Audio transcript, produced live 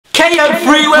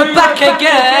KM3, we're back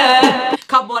again.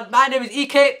 Come on, my name is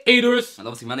EK Idris. And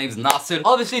obviously my name is Nasir.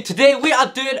 Obviously today we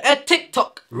are doing a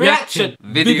TikTok reaction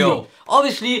video.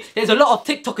 Obviously there's a lot of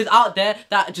TikTokers out there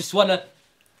that just wanna...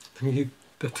 These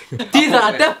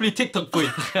are definitely TikTok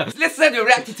boys. Listen, we're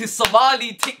reacting to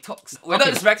Somali TikToks. We're not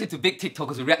just reacting to big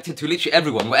TikTokers, we're reacting to literally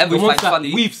everyone, whatever we find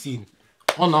funny. We've seen.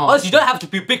 Honestly, you don't have to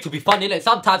be big to be funny. Like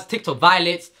sometimes TikTok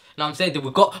violates. You know what I'm saying?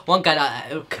 We've got one guy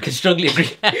that can strongly agree.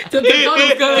 TikTok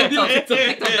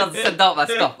doesn't send out my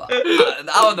stuff. I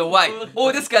don't know why.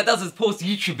 All this guy does is post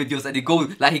YouTube videos and he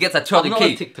goes, like he gets a 200k. I'm not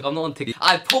on TikTok, I'm not on TikTok.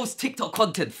 I post TikTok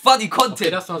content, funny content, okay,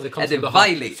 that sounds like and then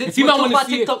violate. Since you talk about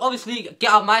TikTok, obviously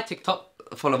get out my TikTok.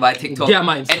 Follow my TikTok, get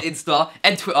my Insta. and Insta,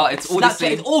 and Twitter, it's all the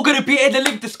same. It's all gonna be in the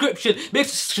link description. Make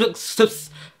sure...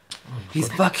 He's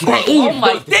fucking... Oh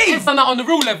my days! It's not on the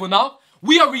real level now.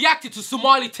 We are reacting to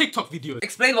Somali TikTok videos.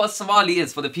 Explain what Somali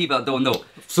is for the people that don't know.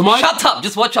 Somali? Shut up!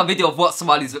 Just watch our video of what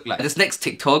Somalis look like. This next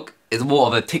TikTok is more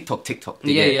of a TikTok.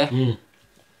 Yeah.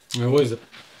 What is it?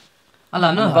 I know.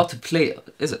 I'm about to play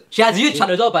it. Is it? She has a YouTube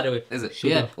channel as well, by the way. Is it?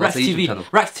 Yeah. What's Rax the YouTube TV. channel?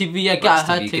 Rax TV, yeah, get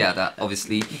her thing. Get that,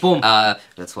 obviously. Boom.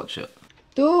 Let's watch it.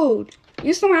 Dude,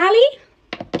 you Somali?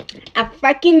 I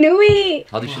fucking knew it.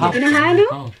 How did she You know? know how I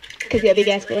know? Because you're a big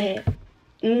ass forehead.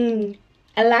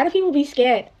 A lot of people be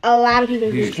scared. A lot of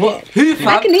people be scared. What? Who, fam?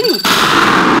 I can name it.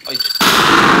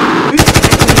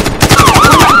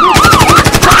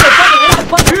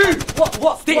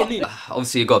 What? Stay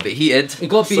Obviously, it got a bit heated. It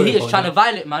got to be heated, trying to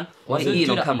violate, man. Why are you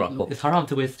eating on camera? It's haram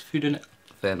to waste food, innit?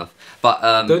 Fair enough. But,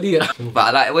 Don't eat it. but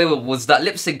I like, wait, was that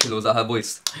lip syncing or was that her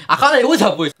voice? I can't it was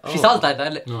her voice. She sounds like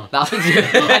that, innit? No. Nah, I think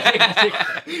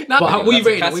she... But how we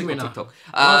rating That's it? a We rate TikTok. now.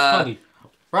 That was funny.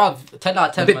 Bruv, 10 out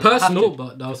of 10. A bit man. personal,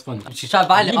 but that was funny. She's trying to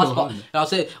violate You us, know, but man. I'll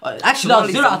say, actually, no,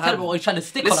 Somalis 0 out of don't 10, have- but we're trying to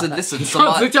stick Listen, on listen, Switch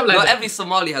Somali, up like not that. every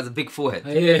Somali has a big forehead.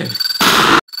 Yeah.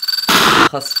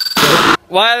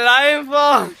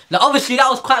 Now, obviously, that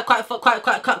was quite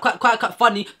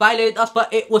funny. Violated us,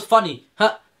 but it was funny.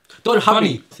 Huh? Don't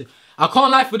hurry. Funny. I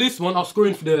can't lie for this one. I was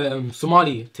scrolling for the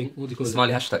Somali thing. What do you call it?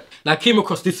 Somali hashtag. And I came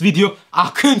across this video. I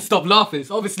couldn't stop laughing.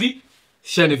 So obviously,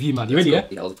 sharing with you, man. You ready? Yeah.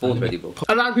 Yeah, I was born ready, bro.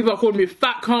 A lot of people are calling me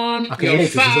fat con. I can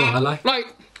relate to this as well, I like.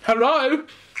 Like, hello?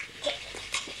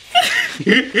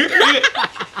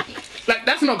 Like,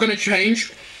 that's not gonna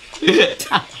change.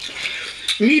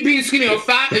 Me being skinny or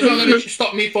fat is not gonna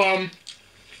stop me from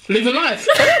living life.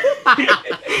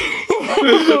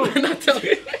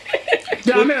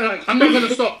 Yeah, I mean, like, I'm not gonna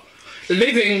stop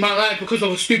living my life because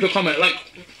of a stupid comment. Like,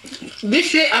 this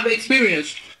shit I've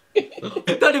experienced.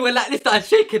 Don't even like this, start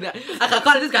shaking it. I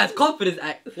can't, this guy's confidence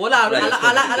act. Well, I like the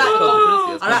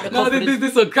confidence. I like the No, confidence.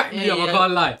 this will crack me up. I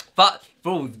can't lie. But,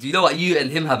 bro, do you know what you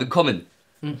and him have in common?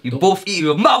 You both eat with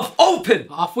your mouth open!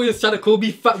 I thought he was trying to call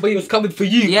me fat, but he was coming for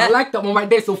you. Yeah. I like that one right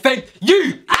there. So thank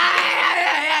you. I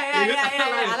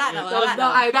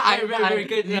like that. Very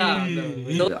good.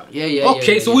 Yeah.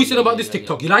 Okay, so what you said about this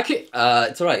TikTok? You like it?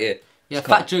 It's alright, yeah. Yeah,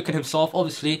 fat joking himself,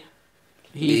 obviously.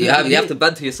 You have to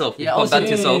banter yourself. You can't banter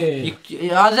yourself.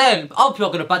 I'm saying, other people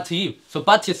are going to banter you. So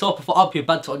banter yourself before other people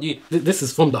banter on you. This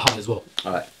is from the heart as well.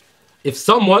 Alright. If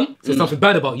someone says something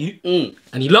bad about you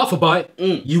and you laugh about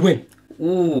it, you win.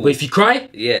 Ooh. But if you cry,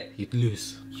 Yeah. you'd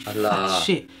lose. Allah.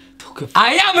 Shit.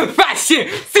 I am a fat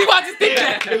shit. See what I just did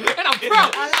there? And I'm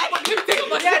proud.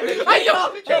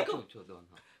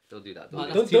 Don't do that.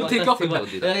 Don't take off in that. Don't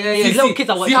do that. Yeah. Little kids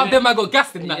are watching. See how them I got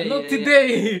gassed in that? Yeah, Not yeah,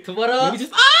 today. Tomorrow. Maybe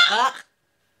just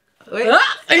Wait.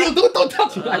 Hey, don't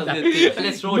touch me like that.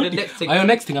 Let's roll the next thing. Your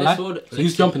next thing, I like. Let's roll. So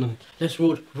who's jumping on it? Let's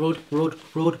road.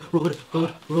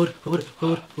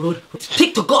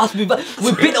 TikTok got us.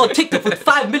 We've been on TikTok for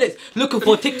 5 minutes looking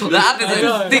for TikTok. That app is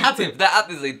addictive. That app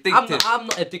is addictive. I'm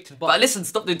not addicted, But listen,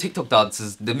 stop doing TikTok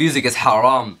dances. The music is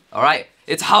haram. Alright?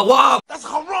 It's haram. That's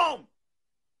haram.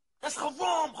 That's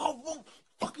haram.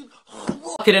 Fucking haram.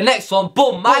 Okay, the next one.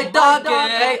 Boom. My dog.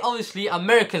 Obviously,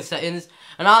 American settings.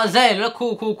 And I was saying, look,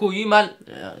 cool. You man.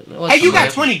 Hey, you got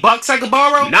 $20 I could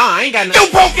borrow? Nah, I ain't got no. You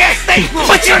broke ass state,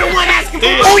 but you're the one asking for.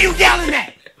 Who you yelling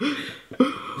at?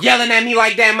 Yelling at me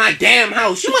like that in my damn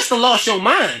house. You must have lost your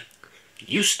mind.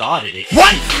 You started it.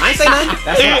 What? I ain't say nothing.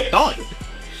 That's what I thought.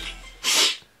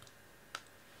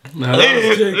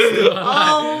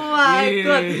 Oh my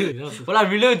god. Well, I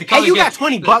reloaded the camera. Hey, you got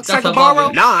 $20 I could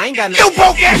borrow? Nah, I ain't got no. You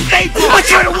broke ass state, but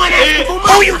you're the one asking for.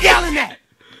 Who you yelling at?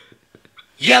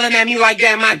 Yelling at me like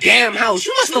that in my damn house.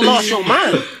 You must have lost your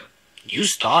mind. You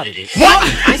started it. What?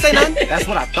 I ain't say nothing. That's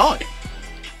what I thought.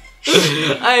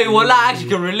 Hey, well, I actually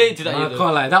can relate to that. I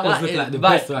can't lie, that was looking like the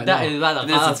best right now. That is bad.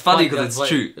 This is funny because it's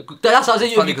true. That's what I was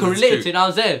saying, you can relate to it, you know what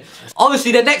I'm saying?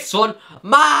 Obviously, the next one,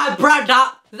 my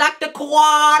brother, Zach the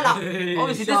koala. Hey,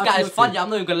 Obviously, this shout out guy to is your funny. I'm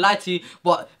not even gonna lie to you,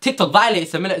 but TikTok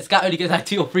violates a minute. This guy only gets like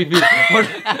 2 or 3 views. Oh,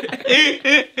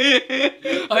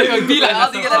 yeah, be like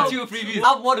How do you get that that. 2 or 3 views?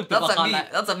 I'm one of them. That's I can't like lie.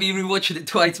 me. That's like me rewatching it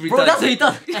twice, 3 Bro, times. that's what he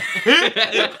does.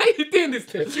 Why are you doing this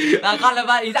to him? I can't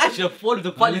lie, he's actually one of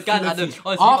the funniest guys I know. Let's see.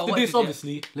 Honestly, After this,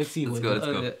 obviously, let's see. Let's what go, it let's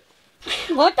is.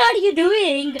 go. What are you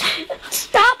doing?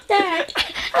 Stop that!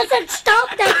 I said stop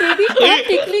that, baby! Stop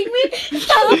tickling me!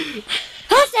 Stop!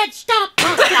 I said stop!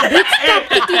 Stop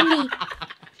tickling me!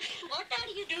 What are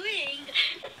you doing?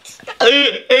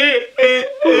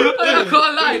 I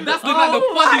can't lie, that's like the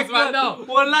funniest right now.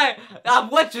 Wallahi, I'm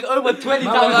watching over 20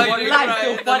 Man, times. man, Wallahi,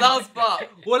 still the funny. last part.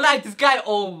 Wallahi, this guy,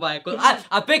 oh my god.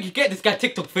 I beg you, get this guy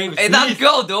TikTok famous. Hey, that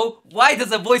girl though, why does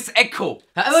her voice echo?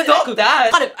 Stop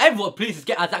that! Everyone, please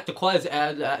get Zach the Choir's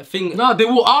thing. No, they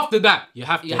will after that. You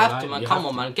have to. You have right? to, man. You Come have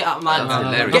on, to. man. Get out, man. That's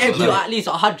hilarious. Get him That's to at least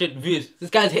 100 views. This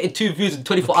guy's hitting 2 views in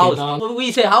 24 Okay, hours. now- What do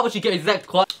you say? How much you get Zach the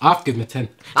Choir? I have to give him a 10.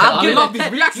 I'm I giving love it his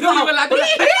 10. reaction. You know Not even how-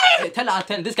 like 10 out of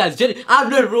 10. This guy's genuine. I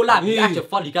know in real life. He's Yeah. actually a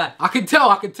funny guy. I can tell.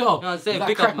 You know what I'm saying? That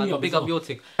Big cracked up, me man. Big as up well. your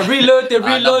thing. Reload it, I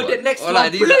love reload it. it. Next Well, one,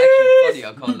 like, these are please. actually funny,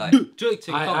 I can't lie. Joke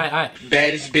thing, come on. Aye.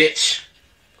 Baddest bitch.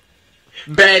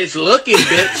 Baddest looking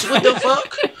bitch. What the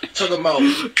fuck? Talking about,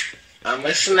 I'm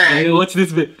a snack. Hey, watch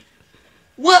this bit.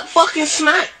 What fucking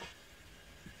snack?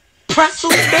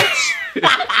 Pretzel bitch?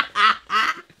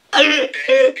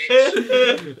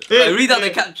 Read out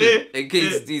the caption in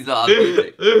case these are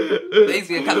updated.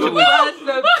 Basically, a caption was. I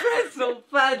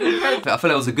feel like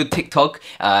it was a good TikTok.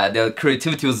 The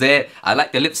creativity was there. I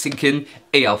like the lip syncing.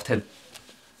 8 out of 10.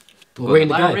 But we're in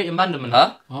the I'm guy. rating Mandaman.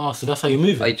 Huh? Oh, so that's how you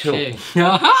move I it. chill. Okay.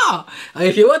 Aha!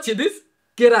 If you're watching this,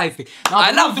 get out of here. Now,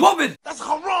 I love women. That's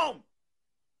haram.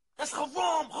 That's haram.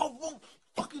 Haram.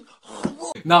 Fucking haram.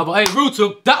 No, but hey, real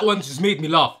talk, that one just made me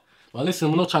laugh. Well,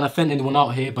 listen, we're not trying to offend anyone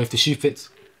out here, but if the shoe fits,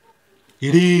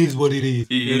 it is what it is.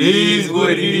 It is what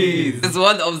it is. This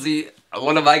one, obviously,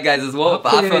 one of my guys as well.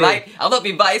 But I feel like I'm not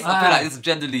being biased. I feel like this is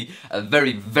generally a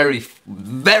very, very,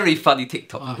 very funny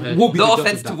TikTok. We'll be the No judge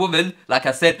offense of to that. women, like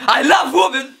I said, I love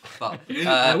women. But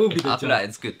will be the I judge. feel like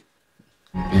it's good.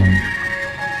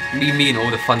 Me and all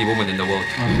the funny women in the world.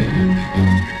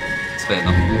 It's fair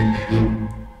enough.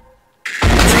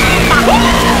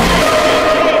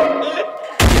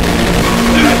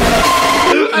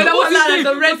 Hey, that was That is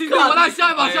a red card. That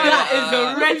is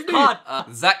a red card.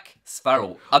 Zach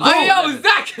Sparrow. Hey, yo,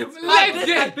 Zach! This guy's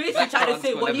Legend! basically trying to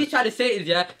say, what he's trying to say is,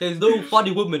 yeah, there's no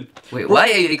funny woman. Wait,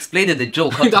 why are you explaining the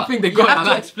joke? I think they You got have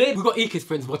to it. explain. We got Ike's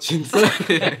friends watching, so.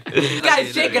 This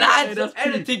guy's shaking hands and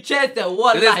everything, chairs there,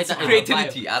 one It is line.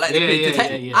 creativity. I like the Yeah,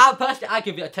 creativity. yeah. I personally, I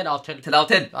give it a 10 out of 10. 10 out of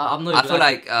 10. I'm not I even feel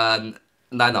lying. like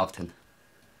 9 out of 10.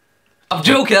 I'm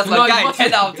joking, that's No, my you guy. must-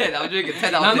 10 out of 10. I'm joking,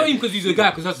 10 out Nah, of not 10. even because he's a guy,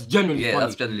 because that's generally Yeah, funny.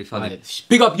 that's generally funny. Alright,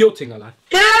 big up your thing, I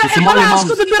Yeah, Somali wala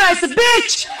moms. skutu bira is a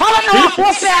bitch! Hala na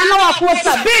wakwasa, ano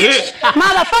wakwasa, bitch!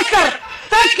 Motherfucker!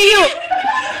 Thank you!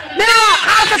 Now,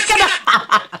 halkas kada!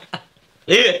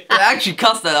 I actually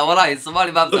cussed that. Wallah, in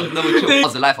Somali Babs, I've never chilled.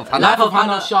 How's the life of Hannah? Life of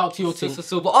Hannah, shout out to your So,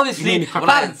 thing. but obviously, You mean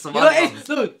fam, Somali you know, moms. it's,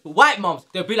 no, white moms,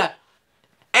 they'll be like,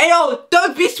 hey yo,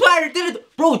 don't be swearing,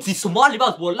 bro, these Somali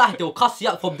moms will lie, they'll cuss you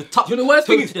out from the top You know the worst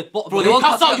thing to is- the bottom. Bro, They they won't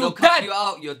cuss cuss out you your out, they'll cuss dad. you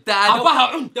out, your dad.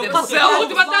 About- They'll cuss you themselves. out,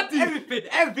 What about that?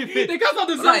 everything. They cuss out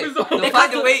themselves Right. as well. They'll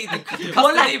find a way to cuss the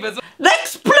Wallah. neighbours.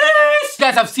 Next, please!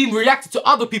 Guys, I've seen reacted to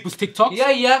other people's TikToks.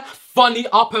 Yeah. Funny,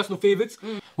 our personal favorites.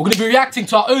 We're gonna be reacting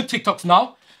to our own TikToks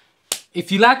now. If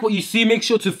you like what you see, make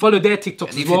sure to follow their TikToks And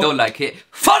as if well. you don't like it,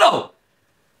 follow!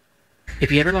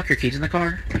 If you ever lock your keys in the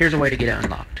car, here's a way to get it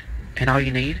unlocked. And all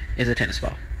you need is a tennis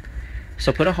ball.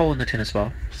 So put a hole in the tennis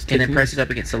ball, and then press it up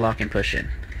against the lock and push in.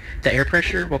 The air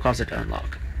pressure will cause it to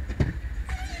unlock.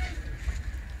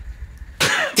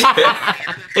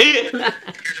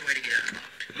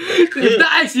 If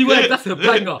that actually works, that's a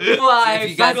banger. If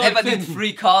you guys ever need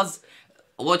free cars,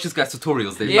 watch this guy's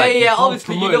tutorials. They Yeah,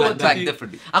 obviously, you know what to like do.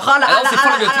 differently. I can't. And also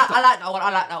follow me on TikTok. I like that one. I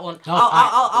like that one. No,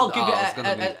 I'll give I was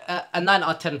gonna it a 9 out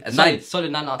of 10. A 9?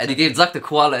 Solid 9 out of And 10. he gave Zach the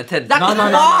koala a 10. That No, no,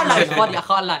 no, koala no, is no. funny. I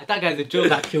can't lie. That guy's a joke.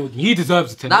 That killed me. He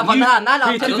deserves a 10. Nah, but You- nah, 9 out of 10. I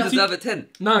don't creativity- deserve a 10.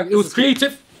 No, it was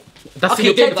creative. That's Okay,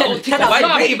 your 10 game. out of 10.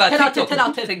 Why rate my 10 out of 10. TikTok? 10 out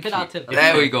of 10. 10 out of 10.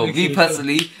 There we go. Thank Me you.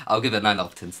 personally, I'll give it a 9 out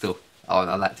of 10 still.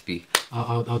 I like to be.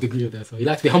 I'll agree with that. So you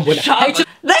like to be humble.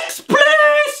 Next,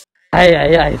 please.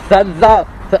 Ay, sun's out.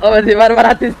 So obviously, man, I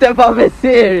have to step up my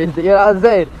series. You know what I'm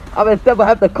saying? I'm gonna step up,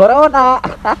 have the corona.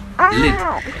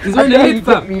 He's only lit,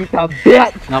 fam. Me some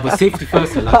bitch. Nah, but safety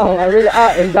first, like. Oh, I really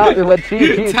out and out with what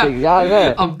cheap things. You know what I'm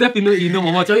saying? I'm definitely not, you know,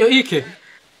 my much. You're Ike.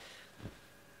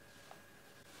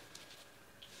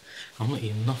 I'm not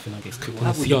eating nothing that gets cooked in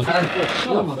this yard.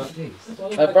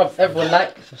 Bro, everyone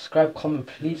like, subscribe, comment,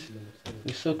 please.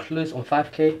 We're so close on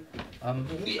 5k.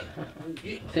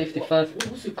 Safety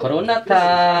first. Corona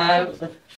time.